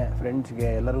ಫ್ಯಾಮಿಲಿಗೆ, ಫ್ರೆಂಡ್ಸ್ಗೆ,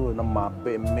 ಎಲ್ಲರೂ ನಮ್ಮ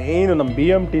ಮೇಯ್ನು ನಮ್ಮ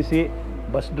BMTC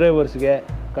ಬಸ್ ಡ್ರೈವರ್ಸ್ಗೆ,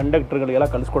 ಕಂಡಕ್ಟರ್ಗಳಿಗೆಲ್ಲ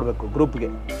ಕಳಿಸ್ಕೊಡ್ಬೇಕು. ಗ್ರೂಪ್ಗೆ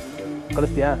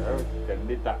ಕಳಿಸ್ತೀಯಾ?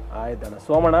 ಖಂಡಿತ. ಆಯ್ತಣ್ಣ.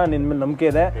 ಸೋಮಣ್ಣ, ನಿನ್ನ ಮೇಲೆ ನಂಬಿಕೆ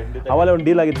ಇದೆ. ಅವಲೇ ಒಂದು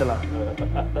ಡೀಲ್ ಆಗಿತ್ತಲ್ಲ,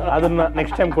 ಅದನ್ನು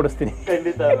ನೆಕ್ಸ್ಟ್ ಟೈಮ್ ಕೊಡಿಸ್ತೀನಿ.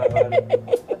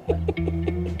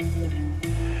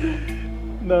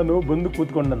 ನಾನು ಬಂದು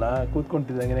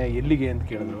ಕೂತ್ಕೊಂತಿದ್ದಂಗೆ ಎಲ್ಲಿಗೆ ಅಂತ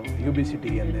ಕೇಳಿದ್ರು. UB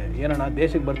ಸಿಟಿಗೆ ಅಂದೆ. ಏನಣ್ಣ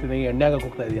ದೇಶಕ್ಕೆ ಬರ್ತಿದ್ದಂಗೆ ಎಣ್ಣೆಗೆ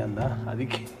ಹೋಗ್ತಾ ಇದೆಯಾ ಅಂದ.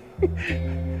 ಅದಕ್ಕೆ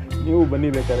ನೀವು ಬನ್ನಿ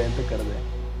ಬೇಕಾರೆ ಅಂತ ಕರೆದೆ.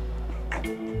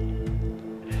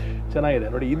 ಚೆನ್ನಾಗಿದೆ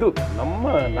ನೋಡಿ. ಇದು ನಮ್ಮ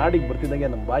ನಾಡಿಗೆ ಬರ್ತಿದ್ದಂಗೆ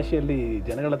ನಮ್ಮ ಭಾಷೆಯಲ್ಲಿ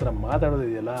ಜನಗಳ ಹತ್ರ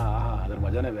ಮಾತಾಡೋದಿದೆಯಲ್ಲ, ಅದ್ರ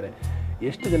ಮಜಾನೇ ಬೇರೆ.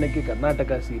 ಎಷ್ಟು ಜನಕ್ಕೆ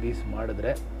ಕರ್ನಾಟಕ ಸೀರೀಸ್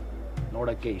ಮಾಡಿದ್ರೆ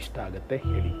ನೋಡೋಕ್ಕೆ ಇಷ್ಟ ಆಗುತ್ತೆ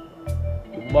ಹೇಳಿ?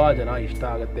 ತುಂಬ ಜನ ಇಷ್ಟ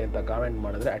ಆಗುತ್ತೆ ಅಂತ ಕಾಮೆಂಟ್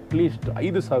ಮಾಡಿದ್ರೆ ಅಟ್ಲೀಸ್ಟ್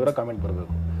 5,000 ಕಾಮೆಂಟ್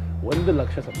ಬರಬೇಕು.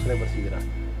 1,00,000 ಸಬ್ಸ್ಕ್ರೈಬರ್ಸ್ ಇದ್ದೀರಾ,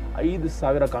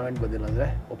 5,000 ಕಾಮೆಂಟ್ ಬಂದಿಲ್ಲ ಅಂದರೆ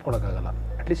ಒಪ್ಕೊಳಕ್ಕಾಗಲ್ಲ.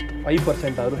 ಅಟ್ಲೀಸ್ಟ್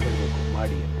 5% ಆದರೂ ಹೇಳಬೇಕು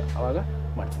ಮಾಡಿ ಅಂತ, ಆವಾಗ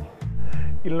ಮಾಡ್ತೀನಿ.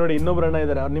 ಇಲ್ಲಿ ನೋಡಿ ಇನ್ನೊಬ್ರು ಅಣ್ಣ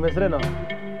ಇದ್ದಾರೆ, ಅವ್ರು ನಿಮ್ಮ ಹೆಸರೇನು?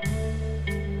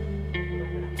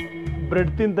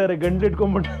 ಬ್ರೆಡ್ ತಿಂತಾರೆ, ಗಂಟ್ಲು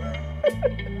ಇಟ್ಕೊಂಡ್ಬಿಟ್ಟು.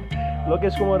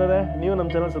 ಲೋಕೇಶ್ ಕುಮಾರ್ ಅವರೇ, ನೀವು ನಮ್ಮ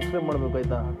ಚಾನಲ್ ಸಬ್ಸ್ಕ್ರೈಬ್ ಮಾಡಬೇಕು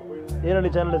ಆಯಿತಾ?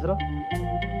 ಏನಲ್ಲಿ ಚಾನಲ್ ಹೆಸರು?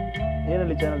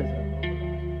 ಏನಲ್ಲಿ ಚಾನಲ್ ಹೆಸರು?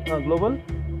 ಹಾಂ, ಗ್ಲೋಬಲ್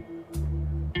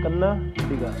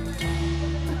ಕನ್ನಡಿಗ.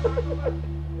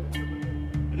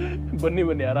 ಬನ್ನಿ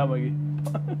ಬನ್ನಿ ಆರಾಮಾಗಿ.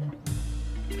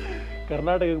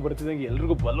 ಕರ್ನಾಟಕಕ್ಕೆ ಬರ್ತಿದ್ದಂಗೆ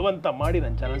ಎಲ್ರಿಗೂ ಬಲವಂತ ಮಾಡಿ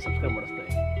ನನ್ನ ಚಾನಲ್ ಸಬ್ಸ್ಕ್ರೈಬ್ ಮಾಡಿಸ್ತಾ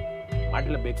ಇದ್ದೀನಿ.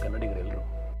 ಮಾಡಲೇಬೇಕು ಕನ್ನಡಿಗರು ಎಲ್ಲರೂ.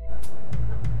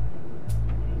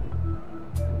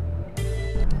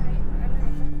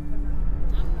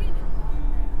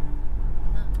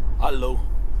 ಹಲೋ,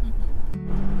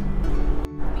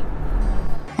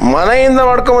 ಮನೆಯಿಂದ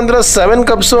ಮಾಡ್ಕೊಂಡ್ ಬಂದಿರೋ 7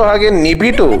 ಕಪ್ಸು ಹಾಗೆ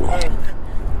ನಿಬಿಟು.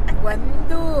 1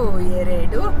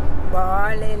 2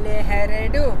 ಬಾಳೆಲೆ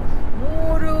 2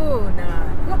 3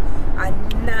 4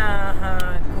 ಅನ್ನ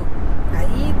ಹಾಕು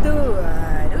 5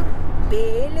 6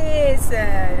 ಬೇಳೆ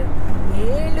ಸಾರು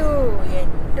 7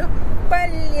 8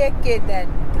 ಪಲ್ಯಕ್ಕೆ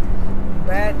ದಂಟು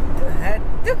 9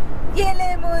 10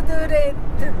 ಎಲೆ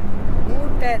ಮುದುರೆತ್ತು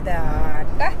ಊಟದ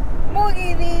ಆಟ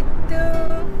ಮುಗಿದಿತ್ತು.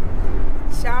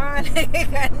 ಶಾಲೆ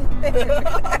ಗಂಟೆ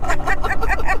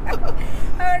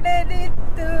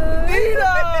ಹೊಡೆದಿತ್ತು.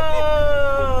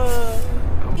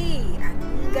 ಈ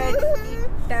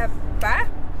ಅಂಗಡಿಟ್ಟಪ್ಪ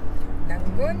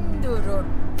ನಂಗೊಂದು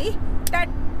ರೊಟ್ಟಿ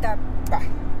ತಟ್ಟಪ್ಪ.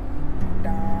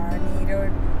 ಟಾಣಿ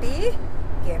ರೊಟ್ಟಿ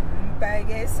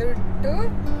ಕೆಂಪಗೆ ಸುಟ್ಟು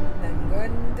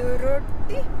ನಂಗೊಂದು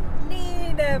ರೊಟ್ಟಿ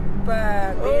ನೀಡಪ್ಪ.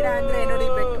 ಬೇಡ ಅಂದ್ರೆ ನೋಡಿ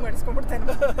ಬೆಟ್ಟು ಮಾಡಿಸ್ಕೊಂಡ್ಬಿಡ್ತಾನೆ.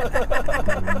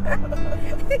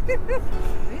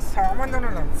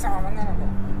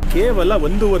 ಕೇವಲ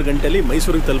 1.5 ಗಂಟೆಯಲ್ಲಿ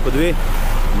ಮೈಸೂರಿಗೆ ತಲುಪಿದ್ವಿ.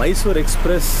 ಮೈಸೂರು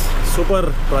ಎಕ್ಸ್ಪ್ರೆಸ್ ಸೂಪರ್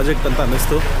ಪ್ರಾಜೆಕ್ಟ್ ಅಂತ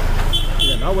ಅನ್ನಿಸ್ತು.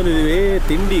 ಈಗ ನಾವು ಬಂದಿದ್ದೀವಿ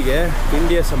ತಿಂಡಿಗೆ.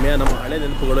 ತಿಂಡಿಯ ಸಮಯ, ನಮ್ಮ ಹಳೆ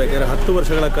ನೆನಪುಗಳು. ಯಾಕೆಂದರೆ 10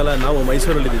 ವರ್ಷಗಳ ಕಾಲ ನಾವು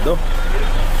ಮೈಸೂರಲ್ಲಿದ್ದು.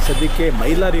 ಸದ್ಯಕ್ಕೆ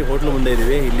ಮೈಲಾರಿ ಹೋಟ್ಲು ಮುಂದೆ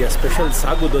ಇದ್ದೀವಿ. ಇಲ್ಲಿಯ ಸ್ಪೆಷಲ್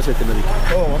ಸಾಗು ದೋಸೆ ತಿನ್ನೋದಕ್ಕೆ.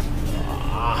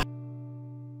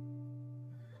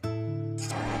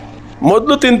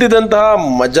 ಮೊದಲು ತಿಂತಿದ್ದಂತಹ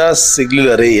ಮಜಾ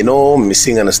ಸಿಗ್ಲಿಲ್ಲ ರೀ, ಏನೋ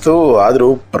ಮಿಸ್ಸಿಂಗ್ ಅನ್ನಿಸ್ತು. ಆದರೂ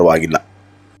ಪರವಾಗಿಲ್ಲ.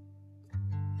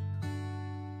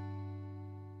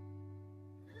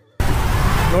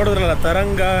 ನೋಡಿದ್ರಲ್ಲ,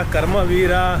 ತರಂಗ,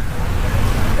 ಕರ್ಮವೀರ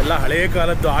ಎಲ್ಲ ಹಳೆಯ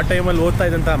ಕಾಲದ್ದು. ಆ ಟೈಮಲ್ಲಿ ಓದ್ತಾ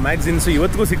ಇದ್ದಂಥ ಮ್ಯಾಗ್ಝಿನ್ಸು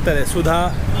ಇವತ್ತಿಗೂ ಸಿಗ್ತಾ ಇದೆ. ಸುಧಾ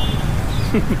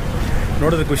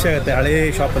ನೋಡಿದ್ರೆ ಖುಷಿ ಆಗುತ್ತೆ ಹಳೆಯ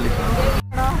ಶಾಪಲ್ಲಿ.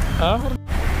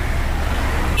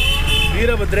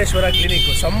 ವೀರಭದ್ರೇಶ್ವರ ಕ್ಲಿನಿಕ್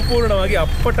ಸಂಪೂರ್ಣವಾಗಿ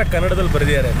ಅಪ್ಪಟ ಕನ್ನಡದಲ್ಲಿ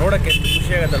ಬರೆದಿದ್ದಾರೆ. ನೋಡೋಕ್ಕೆ ಎಷ್ಟು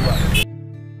ಖುಷಿ ಆಗುತ್ತಲ್ವಾ.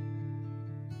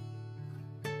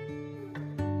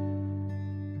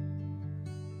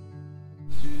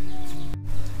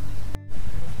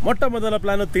 ಮೊಟ್ಟ ಮೊದಲ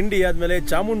ಪ್ಲಾನು ತಿಂಡಿ ಆದಮೇಲೆ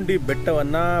ಚಾಮುಂಡಿ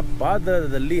ಬೆಟ್ಟವನ್ನ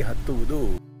ಪಾದದಲ್ಲಿ ಹತ್ತುವುದು.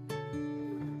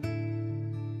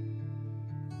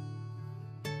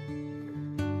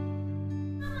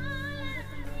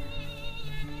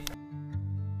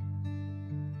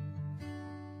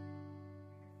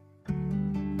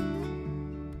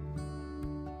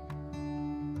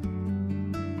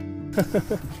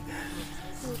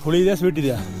 ಹುಳಿ ಇದೆಯಾ, ಸ್ವೀಟ್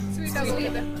ಇದೆಯಾ?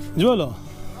 ನಿಜವಲ್ಲೋ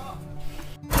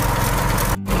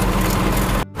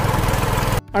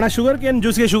ಅಣ್ಣ, ಶುಗರ್ ಕೇನ್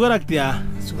ಜ್ಯೂಸ್ಗೆ ಶುಗರ್ ಹಾಕ್ತೀಯಾ?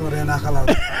 ಶುಗರ್ ಏನು ಹಾಕಲ್ಲ.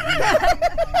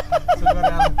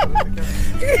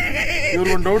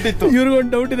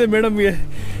 ಇವ್ರಿಗೊಂದು ಡೌಟ್ ಇದೆ ಮೇಡಮ್ಗೆ.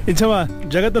 ಇಂಚಮ್ಮ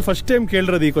ಜಗತ್ತಲ್ಲಿ ಫಸ್ಟ್ ಟೈಮ್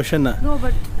ಕೇಳಿರೋದು ಈ ಕ್ವಶನ್ನ.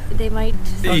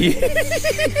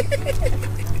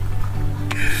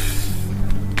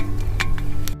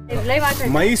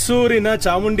 ಮೈಸೂರಿನ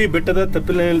ಚಾಮುಂಡಿ ಬೆಟ್ಟದ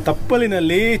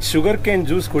ತಪ್ಪಲಿನಲ್ಲಿ ಶುಗರ್ ಕೇನ್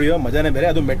ಜ್ಯೂಸ್ ಕುಡಿಯೋ ಮಜಾನೇ ಬೇರೆ.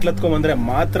 ಅದು ಮೆಟ್ಲತ್ಕೊಂಡ್ ಬಂದ್ರೆ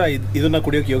ಮಾತ್ರ ಇದನ್ನ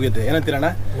ಕುಡಿಯೋಕೆ ಯೋಗ್ಯತೆ. ಏನಂತೀರಣ್ಣ?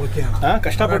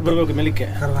 ಕಷ್ಟಪಟ್ಟು ಬರ್ಬೇಕು ಮೇಲಿಕ್ಕೆ,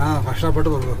 ಕಷ್ಟಪಟ್ಟು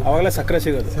ಬರ್ಬೇಕು, ಅವಾಗಲೇ ಸಕ್ಕರೆ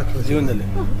ಸಿಗೋದು ಜೀವನದಲ್ಲಿ.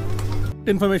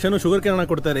 ಇನ್ಫಾರ್ಮೇಶನ್ ಶುಗರ್ ಕೇನ್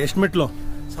ಕೊಡ್ತಾರೆ. ಎಷ್ಟು ಮೆಟ್ಲು?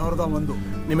 1001.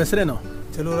 ನಿಮ್ಮ ಹೆಸರೇನು?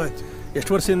 ಚೆಲುವರಾಜ್.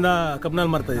 ಎಷ್ಟು ವರ್ಷದಿಂದ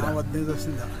ಕಬ್ನಲ್ಲಿ ಮಾಡ್ತಾ ಇದ್ದೀರಾ? 15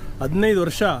 ವರ್ಷದಿಂದ. 15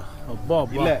 ವರ್ಷ. ಅಬ್ಬಾ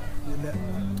ಇಲ್ಲೇ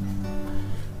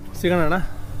ಸಿಗೋಣ ಅಣ್ಣ.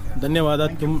 ಧನ್ಯವಾದ.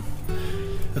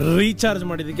 ರೀಚಾರ್ಜ್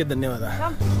ಮಾಡಿದ್ದಕ್ಕೆ ಧನ್ಯವಾದ.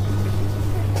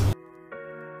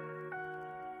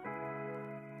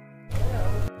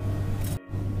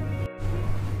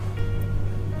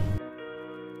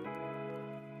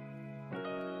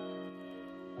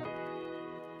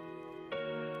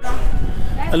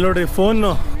 ಅಲ್ಲಿ ನೋಡ್ರಿ, ಫೋನ್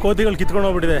ಕೋತಿಗಳು ಕಿತ್ಕೊಂಡು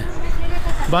ಹೋಗ್ಬಿಟ್ಟಿದೆ.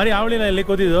 ಭಾರಿ ಆವಳಿನ ಇಲ್ಲಿ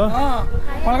ಕೋತಿದ್ದು.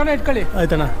 ಒಳಗಡೆ ಇಟ್ಕೊಳ್ಳಿ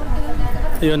ಆಯ್ತಣ್ಣ.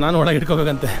 ಅಯ್ಯೋ, ನಾನು ಒಳಗೆ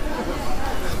ಇಟ್ಕೋಬೇಕಂತೆ.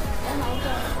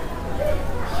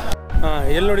 ಹಾಂ,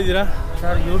 ಎಲ್ಲಿ ನೋಡಿದ್ದೀರಾ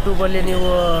ಸರ್? ಯೂಟ್ಯೂಬಲ್ಲಿ ನೀವು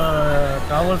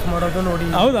ಟ್ರಾವೆಲ್ಸ್ ಮಾಡೋದು ನೋಡಿ.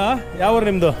 ಹೌದಾ? ಯಾವ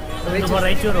ನಿಮ್ಮದು?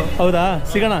 ರಾಯಚೂರು. ಹೌದಾ?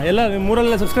 ಸಿಗೋಣ. ಎಲ್ಲ ನಿಮ್ಮ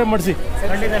ಮೂರಲ್ಲೇ ಸಬ್ಸ್ಕ್ರೈಬ್ ಮಾಡಿಸಿ.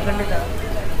 ಖಂಡಿತ ಖಂಡಿತ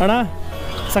ಅಣ್ಣ,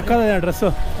 ಸಕ್ಕದ ಡ್ರೆಸ್ಸು.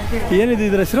 ಏನಿದೆ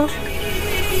ಇದ್ರ ಹೆಸರು?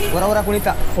 ಗೊರವರ ಕುಣಿತ.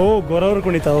 ಓ, ಗೊರವರ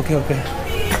ಕುಣಿತ. Okay okay.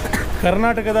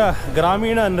 ಕರ್ನಾಟಕದ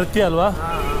ಗ್ರಾಮೀಣ ನೃತ್ಯ ಅಲ್ವಾ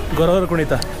ಗೊರವರ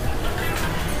ಕುಣಿತ?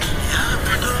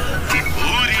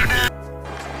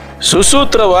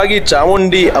 ಸುಸೂತ್ರವಾಗಿ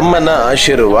ಚಾಮುಂಡಿ ಅಮ್ಮನ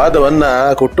ಆಶೀರ್ವಾದವನ್ನ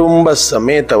ಕುಟುಂಬ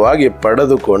ಸಮೇತವಾಗಿ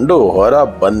ಪಡೆದುಕೊಂಡು ಹೊರ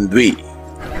ಬಂದ್ವಿ.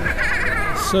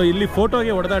 ಸೊ ಇಲ್ಲಿ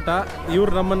ಫೋಟೋಗೆ ಹೊಡೆದಾಟ.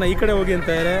 ಇವ್ರು ನಮ್ಮನ್ನು ಈ ಕಡೆ ಹೋಗಿ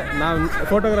ಅಂತಾರೆ, ನಾವು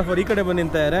ಫೋಟೋಗ್ರಾಫರ್ ಈ ಕಡೆ ಬಂದು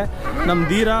ನಿಂತಾರೆ. ನಮ್ಮ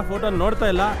ಧೀರ ಫೋಟೋ ನೋಡ್ತಾ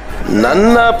ಇಲ್ಲ.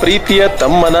 ನನ್ನ ಪ್ರೀತಿಯ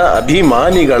ತಮ್ಮನ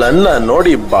ಅಭಿಮಾನಿಗಳನ್ನ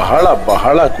ನೋಡಿ ಬಹಳ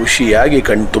ಬಹಳ ಖುಷಿಯಾಗಿ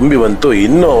ಕಣ್ತುಂಬಿ ಬಂತು.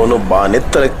 ಇನ್ನೂ ಅವನು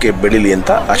ನೆತ್ತರಕ್ಕೆ ಬೆಳಿಲಿ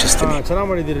ಅಂತ ಆಶಿಸ್ತೀನಿ. ಚೆನ್ನಾಗಿ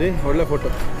ಮಾಡಿದ್ದೀರಿ, ಒಳ್ಳೆ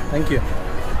ಫೋಟೋ, ಥ್ಯಾಂಕ್ ಯು.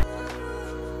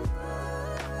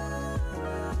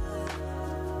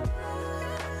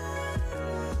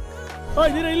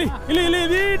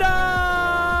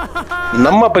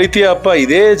 ನಮ್ಮ ಪ್ರೀತಿಯ ಅಪ್ಪ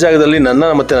ಇದೇ ಜಾಗದಲ್ಲಿ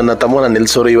ನನ್ನ ಮತ್ತೆ ನನ್ನ ತಮ್ಮನ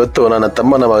ನಿಲ್ಸೋರು. ಇವತ್ತು ನನ್ನ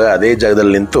ತಮ್ಮನ ಮಗ ಅದೇ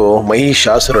ಜಾಗದಲ್ಲಿ ನಿಂತು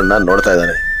ಮಹಿಷಾಸುರನ್ನ ನೋಡ್ತಾ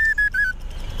ಇದ್ದಾನೆ.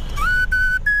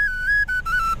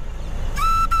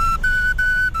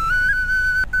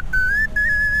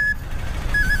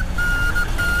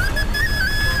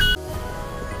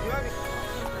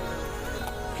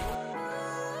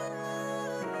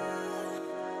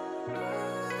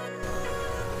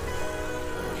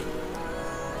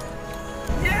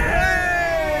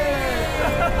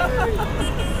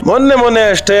 ಮೊನ್ನೆ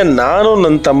ಅಷ್ಟೇ ನಾನು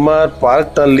ನನ್ನ ತಮ್ಮ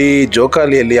ಪಾರ್ಕ್ನಲ್ಲಿ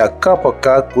ಜೋಕಾಲಿಯಲ್ಲಿ ಅಕ್ಕಪಕ್ಕ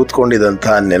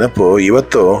ಕೂತ್ಕೊಂಡಿದ್ದಂತಹ ನೆನಪು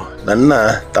ಇವತ್ತು ನನ್ನ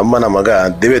ತಮ್ಮನ ಮಗ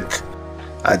ದಿವಿತ್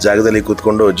ಆ ಜಾಗದಲ್ಲಿ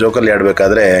ಕೂತ್ಕೊಂಡು ಜೋಕಾಲಿ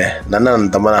ಆಡಬೇಕಾದ್ರೆ ನನ್ನ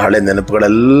ತಮ್ಮನ ಹಳೆ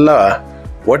ನೆನಪುಗಳೆಲ್ಲ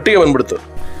ಒಟ್ಟಿಗೆ ಬಂದ್ಬಿಡ್ತು.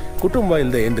 ಕುಟುಂಬ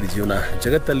ಇಲ್ಲದೆ ಏನ್ರಿ ಜೀವನ?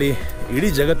 ಜಗತ್ತಲ್ಲಿ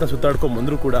ಇಡೀ ಜಗತ್ತನ್ನ ಸುತ್ತಾಡ್ಕೊಂಡು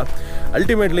ಬಂದರೂ ಕೂಡ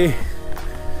ಅಲ್ಟಿಮೇಟ್ಲಿ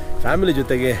ಫ್ಯಾಮಿಲಿ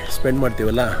ಜೊತೆಗೆ ಸ್ಪೆಂಡ್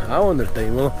ಮಾಡ್ತೀವಲ್ಲ, ಆ ಒಂದು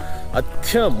ಟೈಮು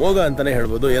ಅತ್ಯಮೋಘ ಅಂತಲೇ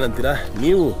ಹೇಳ್ಬೋದು. ಏನಂತೀರಾ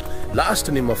ನೀವು? ಲಾಸ್ಟ್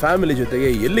ನಿಮ್ಮ ಫ್ಯಾಮಿಲಿ ಜೊತೆಗೆ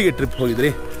ಎಲ್ಲಿಗೆ ಟ್ರಿಪ್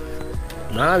ಹೋಗಿದ್ರಿ?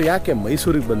 ನಾವು ಯಾಕೆ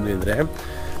ಮೈಸೂರಿಗೆ ಬಂದ್ವಿ ಅಂದರೆ,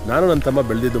 ನಾನು ನನ್ನ ತಮ್ಮ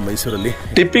ಬೆಳೆದಿದ್ದು ಮೈಸೂರಲ್ಲಿ.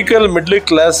 ಟಿಪಿಕಲ್ ಮಿಡ್ಲ್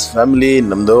ಕ್ಲಾಸ್ ಫ್ಯಾಮಿಲಿ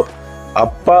ನಮ್ಮದು.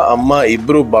 ಅಪ್ಪ ಅಮ್ಮ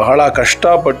ಇಬ್ಬರು ಬಹಳ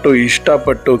ಕಷ್ಟಪಟ್ಟು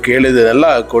ಇಷ್ಟಪಟ್ಟು ಕೇಳಿದನೆಲ್ಲ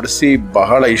ಕೊಡಿಸಿ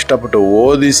ಬಹಳ ಇಷ್ಟಪಟ್ಟು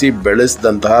ಓದಿಸಿ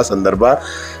ಬೆಳೆಸಿದಂತಹ ಸಂದರ್ಭ.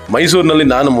 ಮೈಸೂರಿನಲ್ಲಿ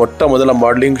ನಾನು ಮೊದಲ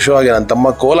ಮಾಡಲಿಂಗ್ ಶೋ ಹಾಗೆ ನನ್ನ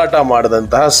ತಮ್ಮ ಕೋಲಾಟ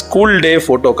ಮಾಡಿದಂತಹ ಸ್ಕೂಲ್ ಡೇ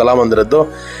ಫೋಟೋ ಕಲಾಮಂದಿರದ್ದು.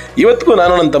 ಇವತ್ತಿಗೂ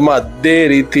ನಾನು ನನ್ನ ತಮ್ಮ ಅದೇ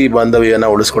ರೀತಿ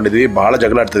ಬಾಂಧವ್ಯನ ಉಳಿಸ್ಕೊಂಡಿದ್ವಿ. ಬಹಳ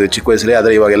ಜಗಳ ಆಡ್ತಿದ್ವಿ ಚಿಕ್ಕ ವಯಸ್ಸಲ್ಲಿ.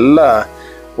 ಆದರೆ ಇವಾಗೆಲ್ಲ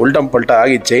ಉಲ್ಟಂ ಪಲ್ಟ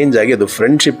ಆಗಿ ಚೇಂಜ್ ಆಗಿ ಅದು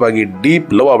ಫ್ರೆಂಡ್ಶಿಪ್ ಆಗಿ ಡೀಪ್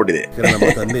ಲವ್ ಆಗ್ಬಿಟ್ಟಿದೆ. ನಮ್ಮ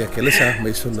ತಂದೆಯ ಕೆಲಸ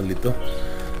ಮೈಸೂರಿನಲ್ಲಿತ್ತು.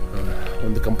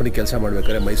 ಒಂದು ಕಂಪನಿ ಕೆಲಸ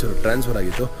ಮಾಡಬೇಕಾದ್ರೆ ಮೈಸೂರು ಟ್ರಾನ್ಸ್ಫರ್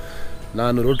ಆಗಿತ್ತು.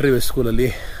 ನಾನು ರೋಟ್ರಿ ವೆಸ್ಟ್ ಸ್ಕೂಲಲ್ಲಿ,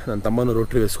 ನನ್ನ ತಮ್ಮನೂ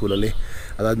ರೋಟ್ರಿ ವೆಸ್ಟ್ ಸ್ಕೂಲಲ್ಲಿ,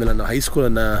 ಅದಾದಮೇಲೆ ನಾನು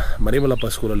ಹೈಸ್ಕೂಲನ್ನು ಮರಿಮಲಪ್ಪ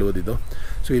ಸ್ಕೂಲಲ್ಲಿ ಓದಿದ್ದು.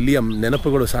 ಸೊ ಇಲ್ಲಿಯ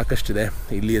ನೆನಪುಗಳು ಸಾಕಷ್ಟಿದೆ.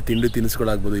 ಇಲ್ಲಿಯ ತಿಂಡಿ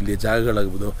ತಿನಿಸುಗಳಾಗ್ಬೋದು, ಇಲ್ಲಿಯ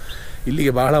ಜಾಗಗಳಾಗ್ಬೋದು,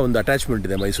 ಇಲ್ಲಿಗೆ ಬಹಳ ಒಂದು ಅಟ್ಯಾಚ್ಮೆಂಟ್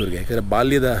ಇದೆ ಮೈಸೂರಿಗೆ. ಯಾಕಂದರೆ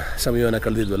ಬಾಲ್ಯದ ಸಮಯವನ್ನು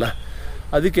ಕಳೆದಿದ್ವಲ್ಲ,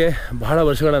 ಅದಕ್ಕೆ ಬಹಳ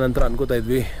ವರ್ಷಗಳ ನಂತರ ಅನ್ಕೋತಾ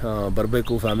ಇದ್ವಿ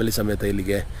ಬರಬೇಕು ಫ್ಯಾಮಿಲಿ ಸಮೇತ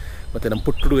ಇಲ್ಲಿಗೆ. ಮತ್ತು ನಮ್ಮ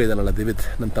ಪುಟ್ಟ ಹುಡುಗ ಇದ್ದಾನಲ್ಲ ದಿವಿತ್,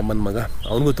 ನನ್ನ ತಮ್ಮನ ಮಗ,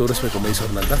 ಅವನಿಗೂ ತೋರಿಸ್ಬೇಕು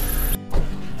ಮೈಸೂರನ್ನ ಅಂತ.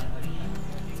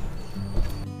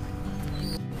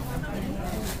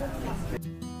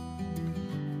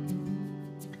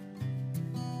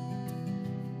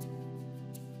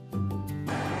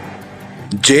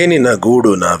 ಜೇನಿನ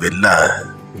ಗೂಡು ನಾವೆಲ್ಲ,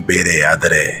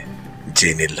 ಬೇರೆಯಾದರೆ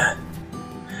ಜೇನಿಲ್ಲ.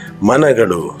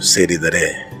 ಮನಗಳು ಸೇರಿದರೆ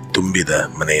ತುಂಬಿದ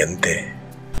ಮನೆಯಂತೆ,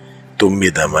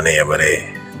 ತುಂಬಿದ ಮನೆಯವರೇ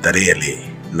ದರೆಯಲಿ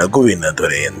ನಗುವಿನ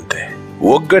ದೊರೆಯಂತೆ.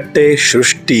 ಒಗ್ಗಟ್ಟೆ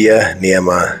ಸೃಷ್ಟಿಯ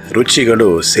ನಿಯಮ, ರುಚಿಗಳು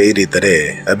ಸೇರಿದರೆ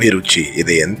ಅಭಿರುಚಿ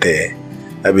ಇದೆಯಂತೆ.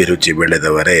 ಅಭಿರುಚಿ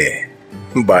ಬೆಳೆದವರೇ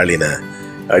ಬಾಳಿನ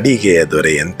ಅಡಿಗೆಯ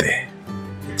ದೊರೆಯಂತೆ.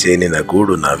 ಜೇನಿನ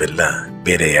ಗೂಡು ನಾವೆಲ್ಲ,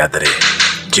 ಬೇರೆಯಾದರೆ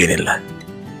ಜೇನಿಲ್ಲ.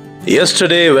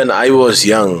 Yesterday when I was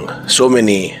young, so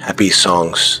many happy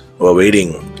songs were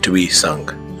waiting to be sung.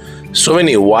 So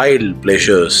many wild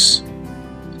pleasures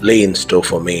lay in store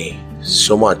for me.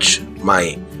 So much my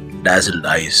dazzled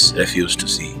eyes refused to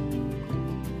see.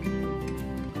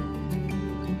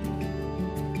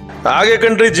 ಹಾಗೆ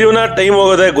ಕಣ್ರಿ ಜೀವನ. Time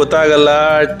ಹೋಗೋದೇ ಗೊತ್ತಾಗಲ್ಲ.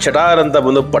 ಚಟಾರ್ ಅಂತ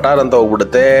ಬಂದು ಪಟಾರ್ ಅಂತ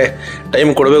ಹೋಗ್ಬಿಡುತ್ತೆ.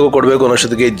 Time ಕೊಡಬೇಕು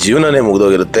ಅನ್ನೋಷ್ಟೊತ್ತಿಗೆ ಜೀವನನೇ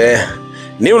ಮುಗಿದೋಗಿರುತ್ತೆ.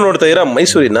 ನೀವು ನೋಡ್ತಾ ಇದ್ದೀರಾ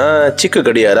ಮೈಸೂರಿನ ಚಿಕ್ಕ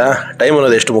ಗಡಿಯಾರ. ಟೈಮ್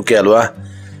ಅನ್ನೋದು ಎಷ್ಟು ಮುಖ್ಯ ಅಲ್ವಾ?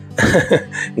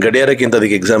 ಗಡಿಯಾರಕ್ಕಿಂತ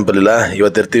ಅದಕ್ಕೆ ಎಕ್ಸಾಂಪಲ್ ಇಲ್ಲ.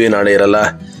 ಇವತ್ತಿರ್ತೀವಿ, ನಾಳೆ ಇರಲ್ಲ.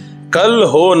 ಕಲ್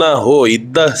ಹೋ ನಾ ಹೋ,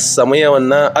 ಇದ್ದ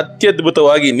ಸಮಯವನ್ನು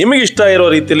ಅತ್ಯದ್ಭುತವಾಗಿ ನಿಮಗಿಷ್ಟ ಇರೋ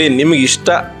ರೀತಿಯಲ್ಲಿ ನಿಮಗಿಷ್ಟ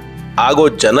ಆಗೋ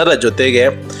ಜನರ ಜೊತೆಗೆ,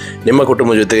 ನಿಮ್ಮ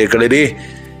ಕುಟುಂಬದ ಜೊತೆಗೆ ಕಳೀರಿ.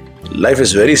 ಲೈಫ್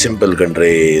ಇಸ್ ವೆರಿ ಸಿಂಪಲ್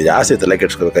ಕಣ್ರಿ. ಜಾಸ್ತಿ ತಲೆ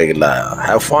ಕೆಡ್ಸ್ಕೋಬೇಕಾಗಿಲ್ಲ.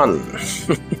 Have phone.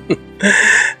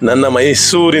 ನನ್ನ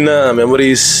ಮೈಸೂರಿನ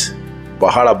ಮೆಮೊರೀಸ್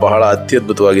ಬಹಳ ಬಹಳ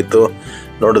ಅತ್ಯದ್ಭುತವಾಗಿತ್ತು.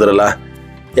 ನೋಡಿದ್ರಲ್ಲ,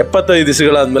 75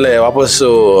 ದಿವಸಗಳಾದಮೇಲೆ ವಾಪಸ್ಸು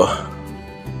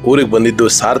ಊರಿಗೆ ಬಂದಿದ್ದು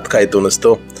ಸಾರ್ಥಕ ಆಯಿತು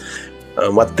ಅನ್ನಿಸ್ತು.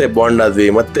 ಮತ್ತೆ ಬಾಂಡ್ ಆದ್ವಿ,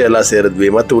 ಮತ್ತೆ ಎಲ್ಲ ಸೇರಿದ್ವಿ,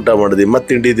 ಮತ್ತೆ ಊಟ ಮಾಡಿದ್ವಿ, ಮತ್ತೆ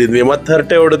ತಿಂಡಿ ತಿಂದ್ವಿ, ಮತ್ತೆ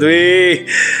ಹರಟೆ ಹೊಡೆದ್ವಿ,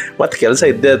 ಮತ್ತೆ ಕೆಲಸ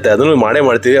ಇದ್ದೇ ಇರುತ್ತೆ. ಅದನ್ನು ಮಾಡೇ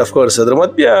ಮಾಡ್ತೀವಿ ಅಫ್ಕೋರ್ಸ್. ಅದ್ರ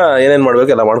ಮಧ್ಯ ಏನೇನು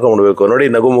ಮಾಡಬೇಕು ಎಲ್ಲ ಮಾಡ್ಕೊಂಡ್ಬಿಡ್ಬೇಕು. ನೋಡಿ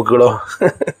ನಗು ಮುಖಗಳು.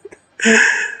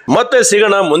 ಮತ್ತೆ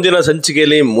ಸಿಗೋಣ ಮುಂದಿನ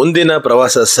ಸಂಚಿಕೆಯಲ್ಲಿ, ಮುಂದಿನ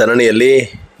ಪ್ರವಾಸ ಸರಣಿಯಲ್ಲಿ.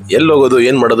 ಎಲ್ಲೋಗೋದು,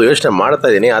 ಏನು ಮಾಡೋದು ಯೋಚನೆ ಮಾಡ್ತಾ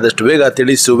ಇದ್ದೀನಿ. ಆದಷ್ಟು ಬೇಗ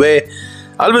ತಿಳಿಸುವೆ.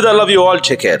 ಅಲ್ವಿದಾ, love you all,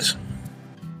 take care.